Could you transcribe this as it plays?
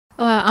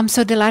Well, I'm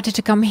so delighted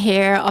to come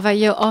here over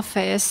your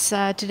office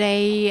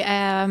today.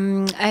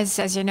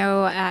 As you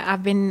know,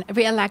 I've been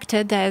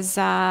re-elected as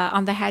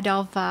on the head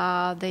of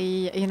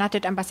the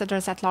United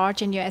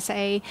Ambassadors-at-Large in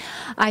USA.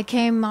 I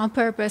came on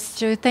purpose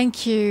to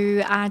thank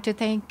you and to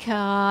thank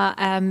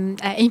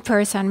in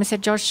person Mr.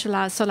 George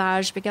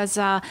Solage, because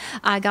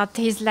I got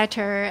his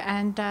letter,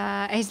 and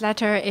his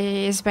letter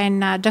has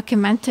been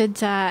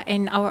documented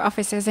in our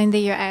offices in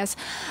the US.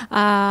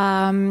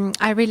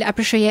 I really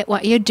appreciate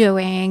what you're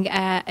doing.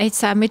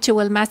 It's a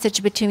mutual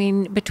message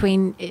between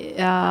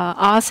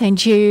us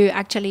and you.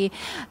 Actually,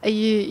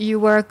 you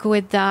work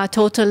with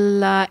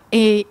total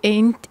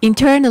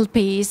internal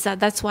peace.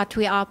 That's what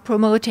we are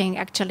promoting.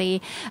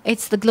 Actually,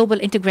 it's the global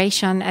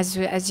integration. As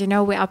you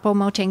know, we are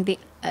promoting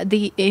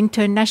the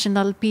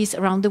international peace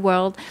around the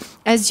world,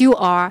 as you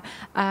are.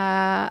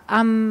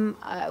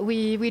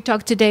 We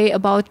talked today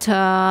about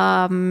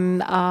how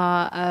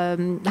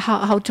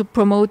to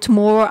promote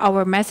more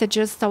our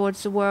messages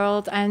towards the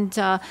world, and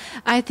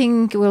I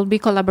think we'll be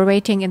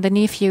collaborating in the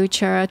near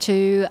future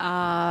to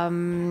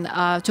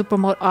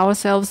promote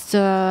ourselves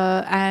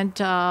and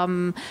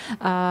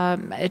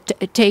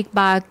take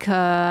back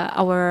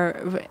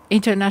our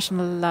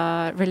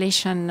international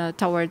relation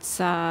towards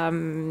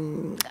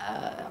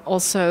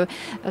also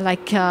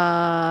like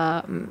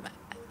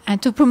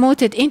and to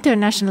promote it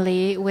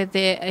internationally with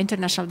the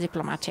international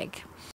diplomatic.